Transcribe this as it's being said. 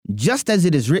Just as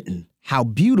it is written, how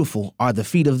beautiful are the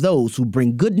feet of those who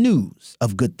bring good news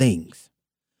of good things.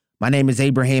 My name is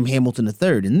Abraham Hamilton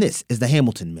III, and this is the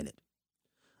Hamilton Minute.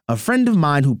 A friend of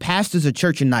mine who pastors a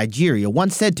church in Nigeria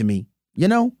once said to me,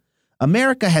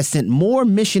 America has sent more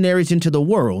missionaries into the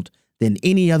world than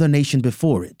any other nation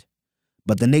before it.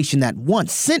 But the nation that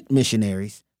once sent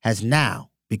missionaries has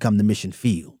now become the mission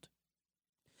field.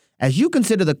 As you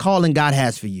consider the calling God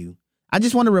has for you, I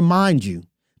just want to remind you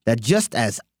that just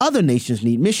as other nations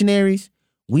need missionaries,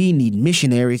 we need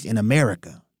missionaries in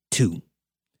America, too.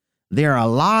 There are a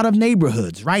lot of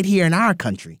neighborhoods right here in our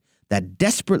country that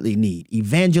desperately need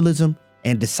evangelism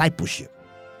and discipleship.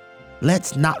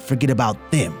 Let's not forget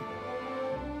about them.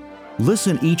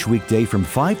 Listen each weekday from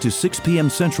 5 to 6 p.m.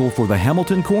 Central for the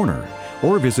Hamilton Corner,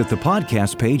 or visit the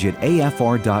podcast page at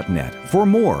afr.net for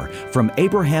more from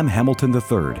Abraham Hamilton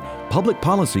III, Public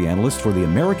Policy Analyst for the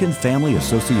American Family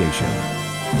Association.